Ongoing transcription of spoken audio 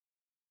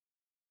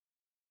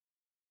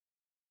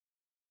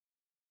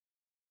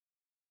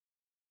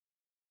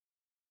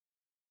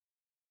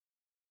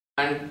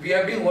And we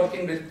have been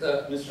working with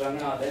Mr.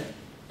 Ranganathan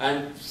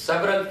and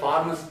several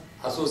farmers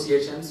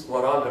associations who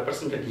are all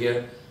represented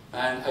here.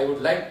 And I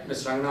would like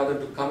Mr. Ranganathan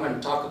to come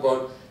and talk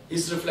about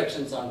his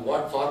reflections on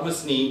what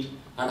farmers need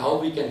and how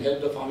we can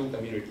help the farming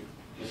community.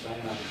 Mr.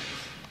 Ranganathan.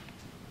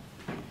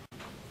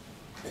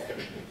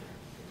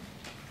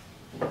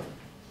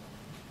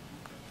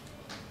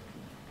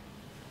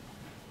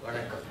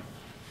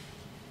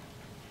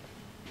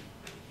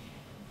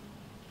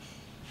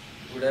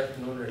 Good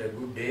afternoon and a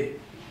good day.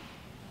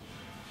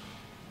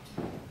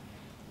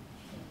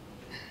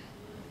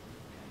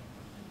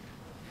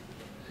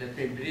 Let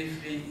me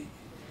briefly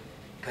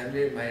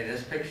convey my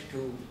respects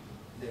to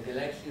the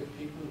galaxy of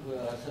people who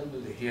are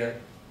assembled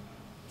here.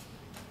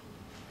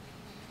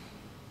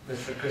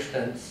 Mr.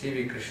 Krishnan,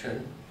 C.V.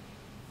 Krishnan,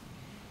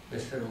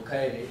 Mr.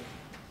 Okyere,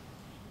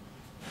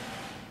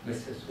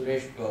 Mr.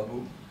 Suresh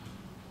Babu,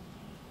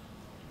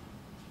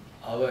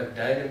 our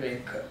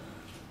dynamic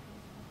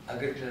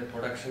Agricultural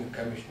Production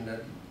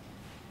Commissioner,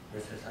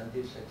 Mr.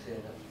 Sandeep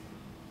Saxena,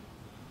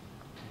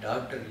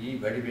 Dr. E.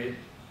 Vadivel,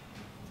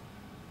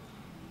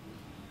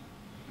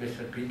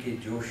 Mr. P.K.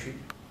 Joshi,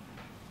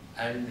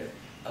 and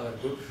our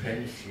good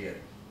friends here.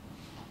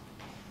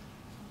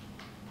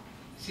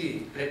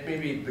 See, let me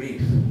be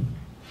brief.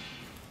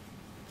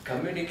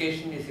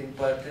 Communication is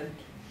important,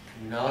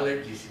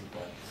 knowledge is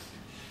important.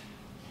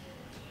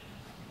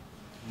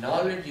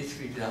 Knowledge is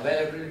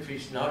available, if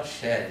it's not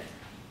shared,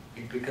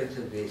 it becomes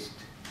a waste.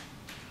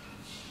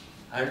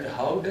 And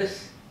how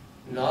does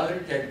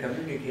knowledge and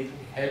communication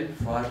help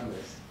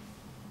farmers?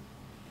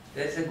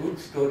 There's a good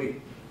story.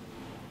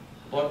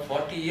 About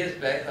 40 years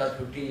back or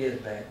 50 years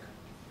back,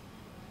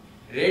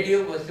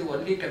 radio was the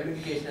only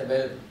communication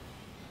available.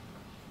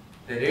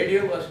 The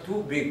radio was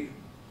too big.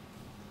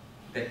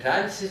 The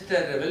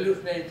transistor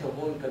revolutionized the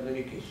whole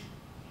communication.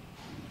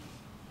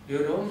 You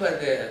remember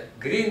the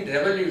Green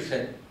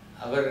Revolution,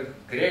 our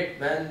great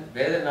man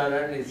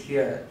Vedanarayan is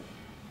here.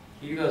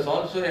 He was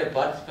also a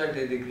participant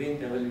in the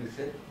Green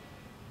Revolution.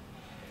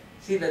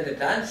 See, when the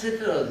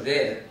transistor was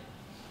there,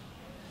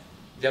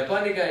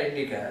 Japonica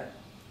indica,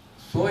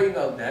 sowing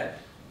of that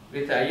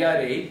with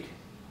IR8,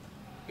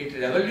 it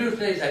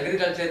revolutionized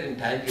agriculture in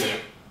Tanjore.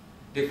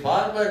 The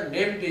farmer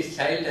named his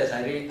child as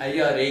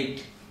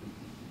IR8.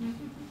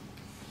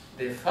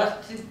 The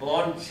first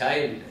born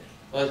child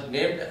was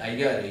named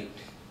IR8.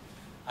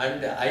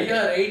 And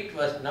IR8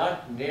 was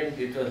not named,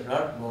 it was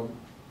not known.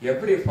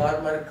 Every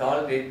farmer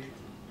called it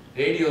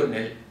Radio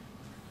Nell.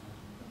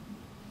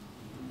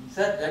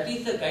 Sir, that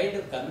is the kind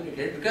of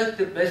communication, because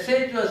the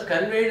message was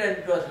conveyed and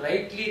it was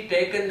rightly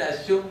taken,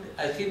 assumed,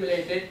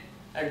 assimilated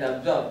and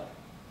absorbed.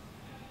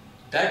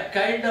 That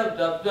kind of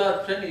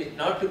absorption is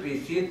not to be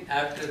seen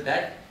after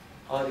that,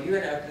 or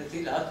even after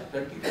the last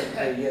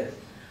 20-25 years.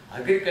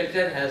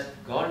 Agriculture has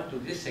gone to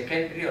the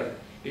secondary, or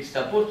it's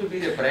supposed to be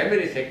the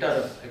primary sector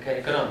of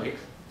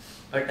economics,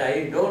 but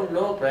I don't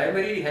know,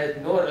 primary has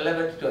no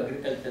relevance to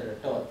agriculture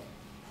at all.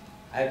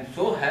 I am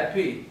so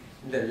happy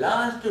in the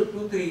last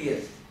 2-3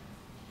 years,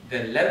 the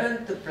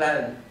 11th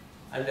plan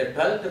and the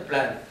 12th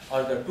plan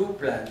are the two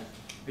plans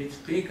which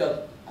speak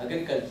of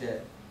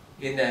agriculture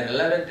in a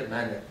relevant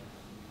manner.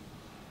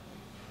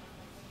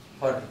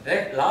 For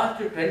the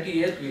last 20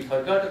 years, we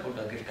forgot about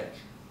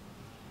agriculture.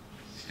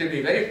 To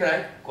be very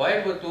frank,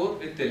 Coimbatore,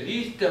 with the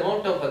least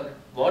amount of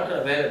water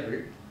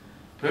available,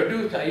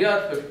 produced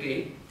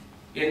IR50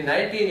 in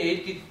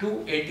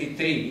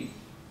 1982-83,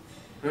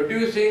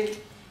 producing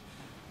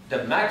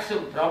the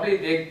maximum. Probably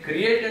they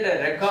created a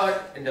record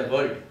in the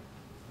world.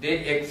 They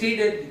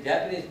exceeded the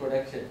Japanese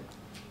production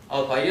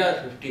of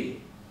IR50,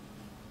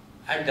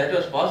 and that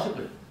was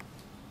possible.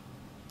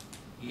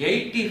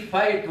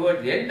 85,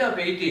 towards the end of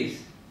 80s,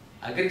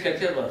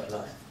 agriculture was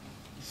lost.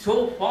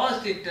 So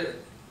fast it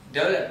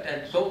developed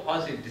and so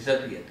fast it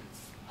disappeared.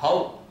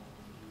 How?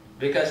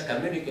 Because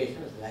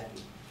communication was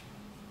lacking.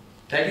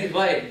 That is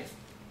why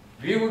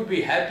we would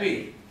be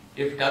happy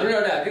if Tamil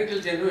Nadu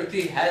Agriculture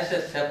University has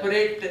a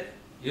separate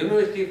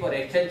university for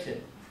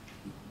extension.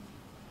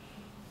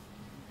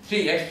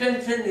 See,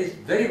 extension is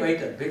very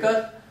vital,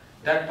 because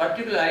that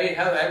particular, I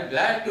am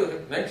glad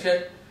to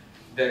mention,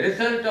 the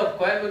result of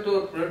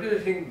Coimbatore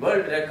producing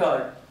world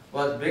record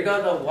was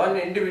because of one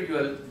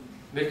individual,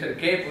 Mr.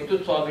 K.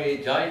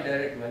 Puthuswamy, Joint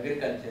Director of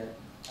Agriculture,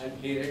 and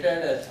he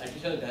retired as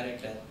Additional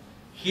Director.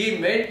 He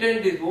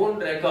maintained his own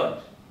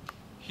records.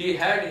 He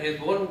had his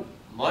own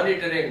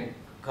monitoring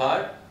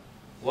card.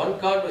 One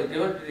card was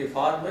given to the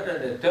farmer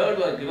and the third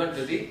was given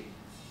to the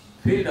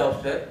field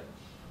officer.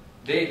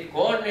 They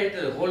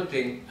coordinated the whole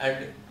thing,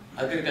 and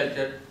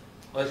agriculture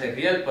was a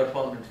real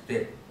performance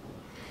there.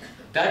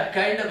 That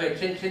kind of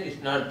extension is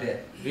not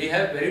there. We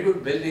have very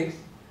good buildings.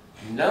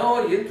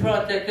 Now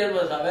infrastructure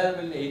was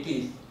available in the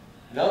 80s.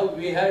 Now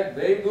we had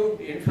very good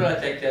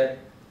infrastructure,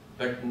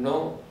 but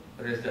no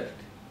result,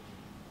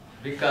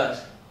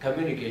 because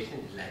communication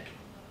is lacking.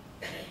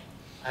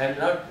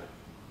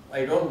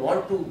 I don't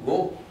want to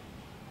go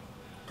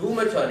too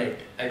much on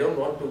it. I don't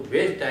want to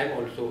waste time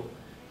also.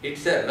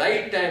 It's the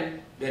right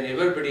time when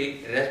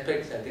everybody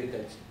respects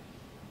agriculture.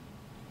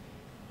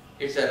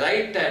 it's the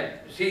right time.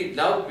 See,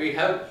 now we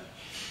have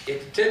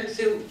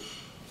extensive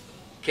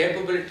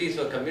capabilities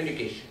of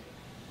communication,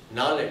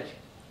 knowledge.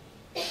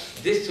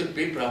 This should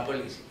be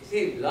properly.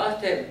 See,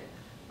 last time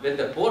when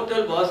the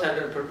portal was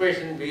under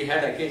preparation, we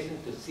had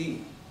occasion to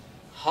see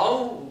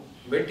how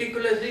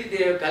meticulously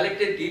they have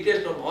collected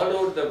details from all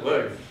over the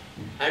world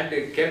and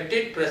kept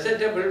it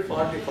presentable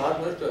for the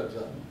farmers to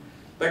observe.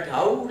 But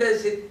how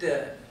does it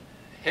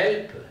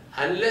help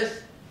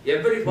unless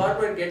every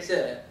farmer gets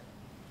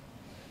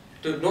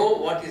to know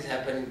what is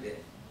happening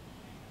there?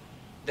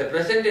 The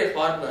present day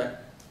farmer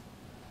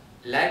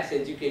lacks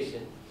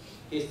education.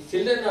 His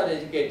children are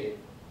educated,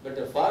 but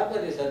the farmer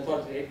is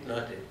unfortunately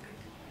not educated.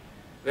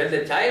 When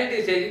the child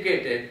is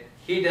educated,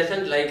 he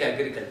doesn't like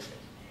agriculture.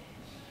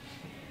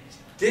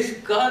 This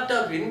kind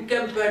of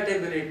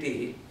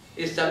incompatibility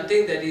is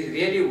something that is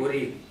really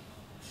worrying.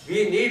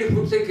 We need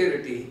food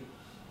security.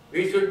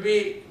 We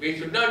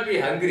should not be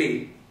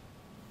hungry,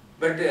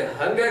 but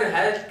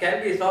hunger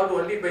can be solved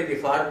only by the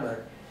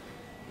farmer.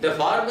 The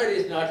farmer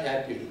is not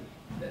happy.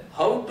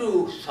 How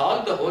to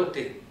solve the whole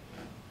thing?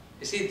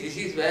 You see, this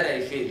is where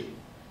I feel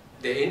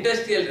the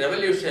industrial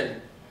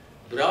revolution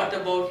brought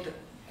about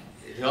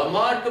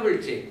remarkable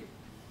change,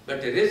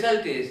 but the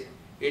result is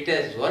it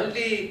has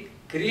only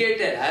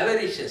created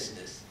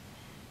avariciousness.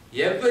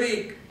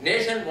 Every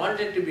nation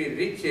wanted to be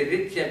rich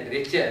and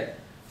richer,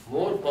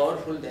 more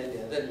powerful than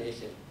the other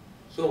nation.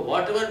 So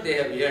whatever they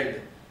have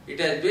earned, it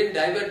has been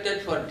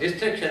diverted for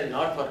destruction,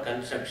 not for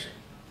construction.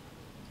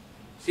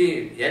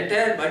 See, the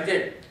entire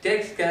budget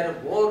takes care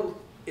of more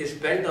is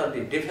spent on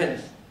the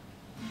defense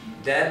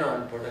than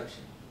on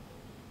production.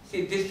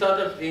 See, this sort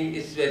of thing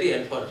is very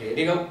unfortunate.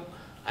 Anyhow,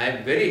 I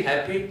am very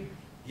happy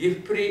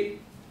IFPRI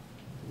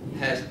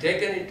has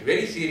taken it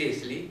very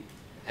seriously.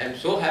 I am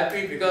so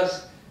happy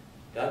because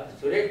Dr.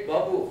 Suresh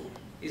Babu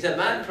is a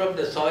man from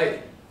the soil,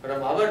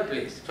 from our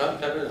place, from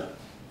Tamil Nadu.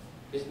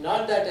 It's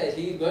not that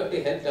he is going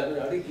to help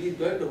Tamil Nadu, he is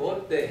going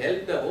to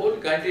help the whole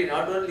country,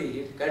 not only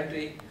his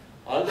country,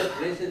 all the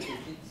places in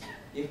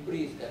which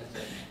IFPRI is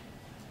concerned.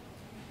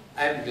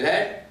 I am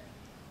glad.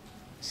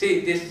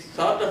 See, this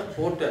sort of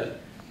portal,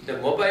 the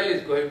mobile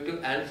is going to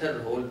answer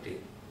the whole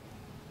thing.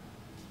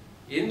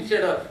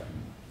 Instead of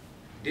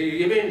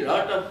giving a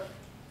lot of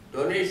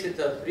donations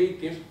of free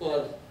gifts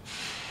for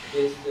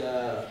this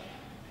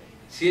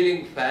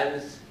ceiling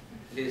fans,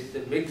 these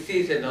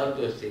mixies and all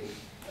those things,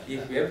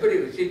 if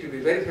everybody, see, to be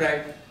very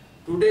frank,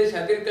 today's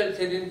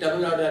agriculture in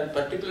Tamil Nadu and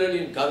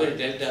particularly in Kaveri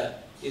Delta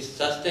is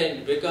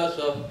sustained because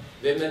of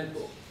women.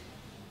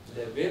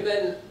 The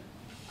women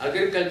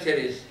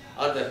agriculturists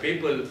are the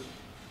people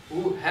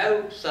who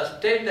have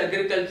sustained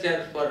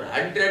agriculture for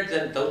hundreds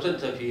and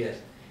thousands of years.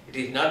 It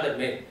is not a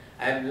male.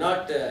 I am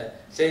not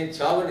saying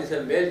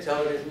chauvinism, male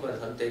chauvinism or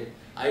something.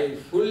 I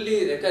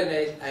fully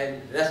recognize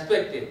and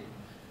respect it.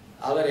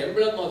 Our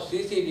emblem of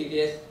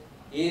CCDDS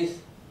is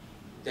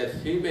the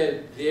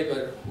female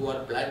labor who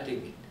are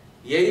planting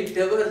it. 8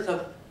 hours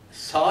of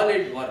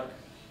solid work.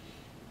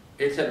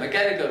 It's a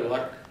mechanical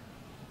work.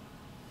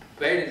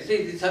 See,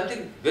 it's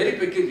something very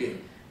peculiar.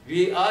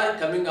 We are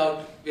coming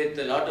out with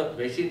a lot of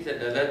machines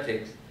and other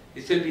things.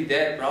 This will be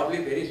there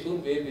probably very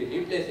soon. We will be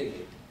replacing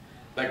it.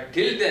 But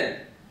till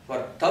then,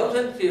 for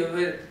thousands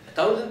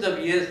of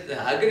years, the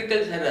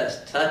agriculture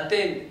has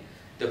sustained,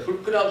 the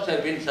food crops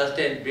have been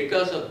sustained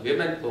because of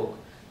women folk,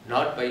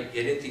 not by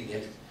anything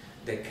else.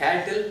 The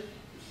cattle,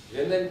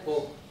 women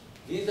folk,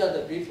 these are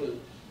the people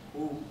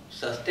who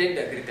sustained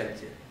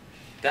agriculture.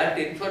 That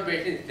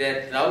information is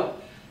there now.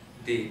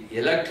 The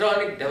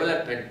electronic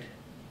development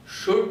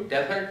should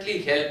definitely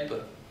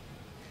help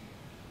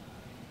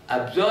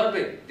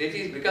absorbing. This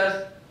is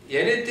because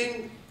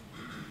anything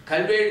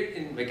conveyed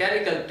in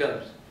mechanical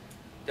terms,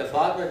 the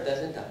farmer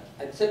doesn't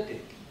accept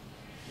it.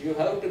 You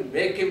have to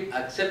make him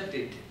accept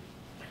it.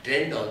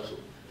 Trend also.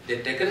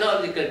 The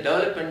technological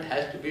development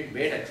has to be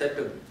made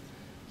acceptable.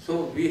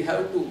 So we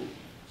have to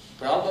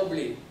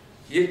probably,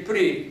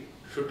 IFPRI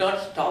should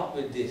not stop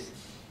with this.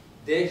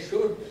 They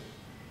should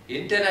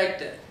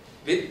interact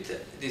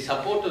with the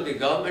support of the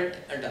government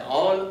and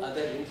all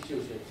other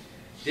institutions.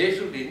 They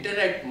should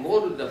interact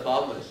more with the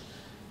farmers.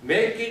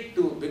 Make it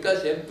to,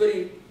 because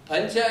every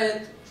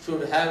panchayat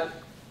should have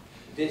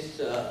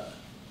this,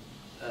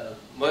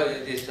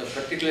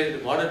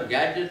 particularly modern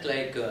gadgets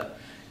like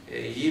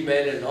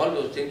email and all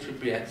those things should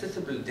be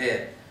accessible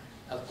there.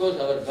 Of course,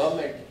 our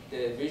government,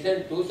 the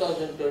Vision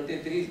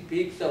 2023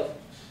 speaks of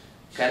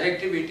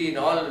connectivity in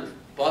all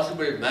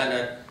possible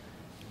manner.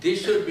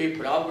 This should be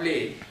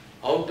probably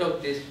out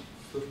of this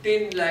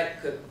 15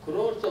 lakh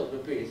crores of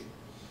rupees.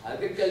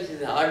 Agriculture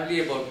is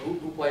hardly about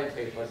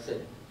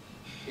 2.5%.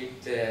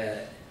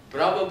 It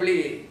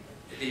probably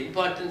the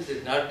importance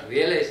is not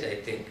realized, I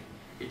think.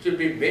 It should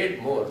be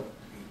made more.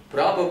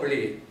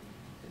 Probably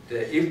the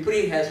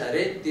IFPRI has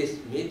arranged this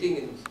meeting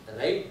in the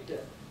right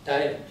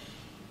time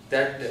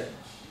that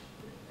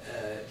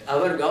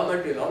our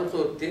government will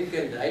also think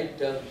in right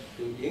terms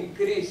to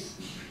increase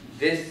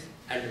this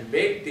and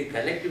make the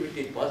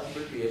connectivity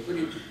possible to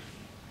every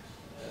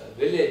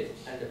village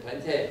and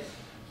panchayat.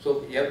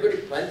 So every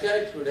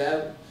panchayat should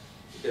have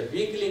the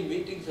weekly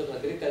meetings of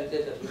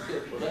agriculture,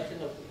 the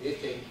production of these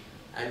things,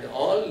 and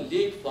all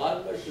lead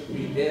farmers should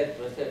be there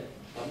present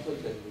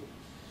compulsorily.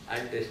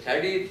 And the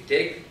studies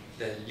take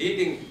the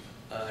leading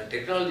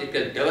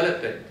technological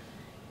development,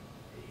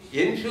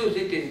 infuse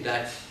it in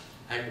that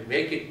and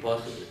make it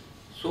possible.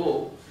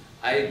 So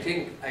I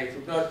think I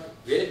should not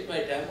waste my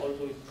time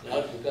also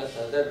now, because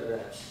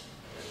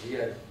we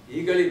are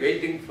eagerly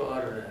waiting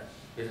for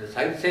Mr.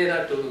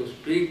 Saxena to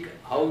speak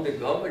how the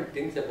government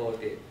thinks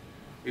about it.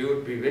 We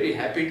would be very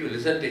happy to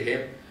listen to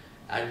him,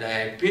 and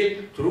I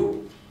appeal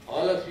through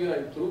all of you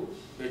and through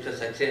Mr.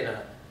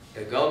 Saxena,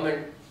 the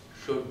government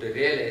should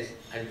realize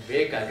and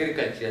make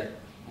agriculture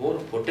more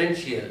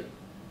potential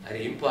and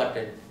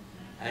important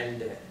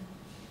and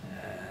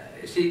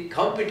see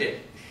competent.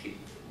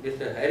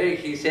 Mr. Hare,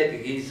 he said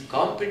his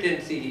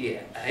competency he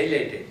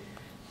highlighted,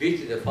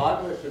 which the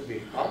farmer should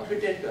be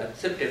competent to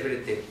accept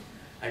everything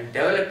and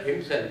develop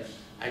himself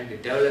and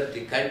develop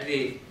the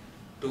country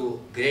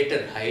to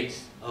greater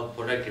heights of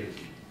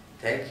productivity.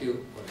 Thank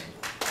you.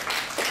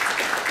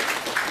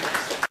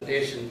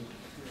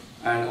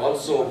 And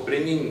also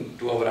bringing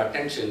to our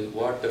attention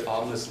what the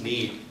farmers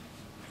need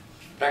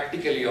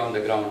practically on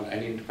the ground.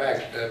 And in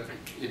fact,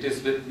 it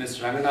is with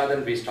Mr.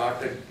 Ranganathan we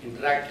started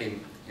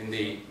interacting in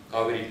the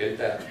Kaveri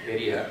Delta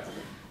area,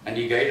 and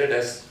he guided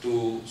us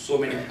to so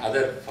many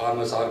other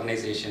farmers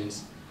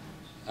organizations.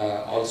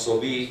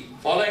 Also,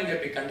 following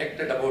that, we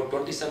conducted about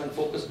 27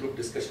 focus group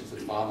discussions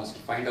with farmers to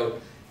find out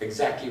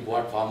exactly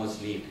what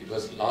farmers need. It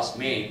was last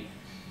May,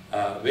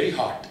 very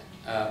hot,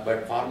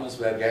 but farmers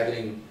were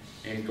gathering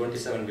in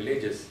 27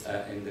 villages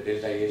in the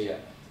Delta area,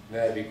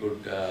 where we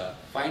could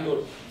find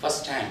out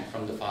firsthand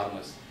from the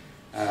farmers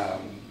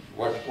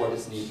what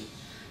is needed.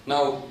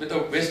 Now,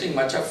 without wasting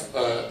much of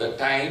the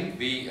time,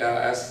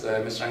 as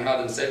Mr.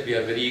 Ranganathan said, we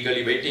are very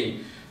eagerly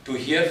waiting to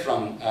hear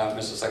from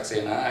Mr.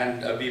 Saxena,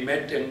 and we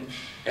met him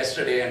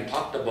yesterday and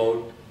talked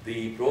about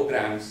the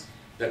programs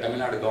that Tamil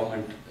Nadu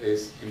government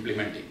is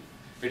implementing.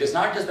 It is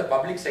not just the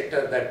public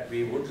sector that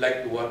we would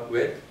like to work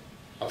with.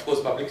 Of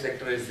course, public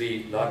sector is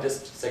the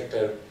largest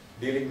sector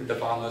dealing with the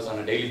farmers on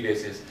a daily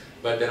basis,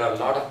 but there are a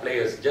lot of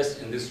players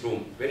just in this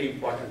room, very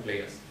important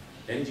players,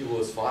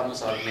 NGOs,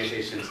 farmers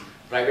organizations,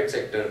 private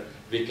sector.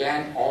 We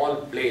can all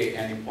play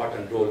an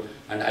important role,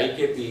 and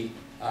IKP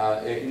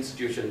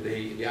institution,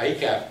 the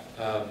ICAP,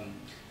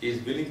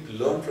 is willing to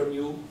learn from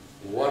you,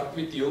 work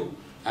with you,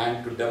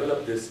 and to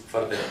develop this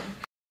further.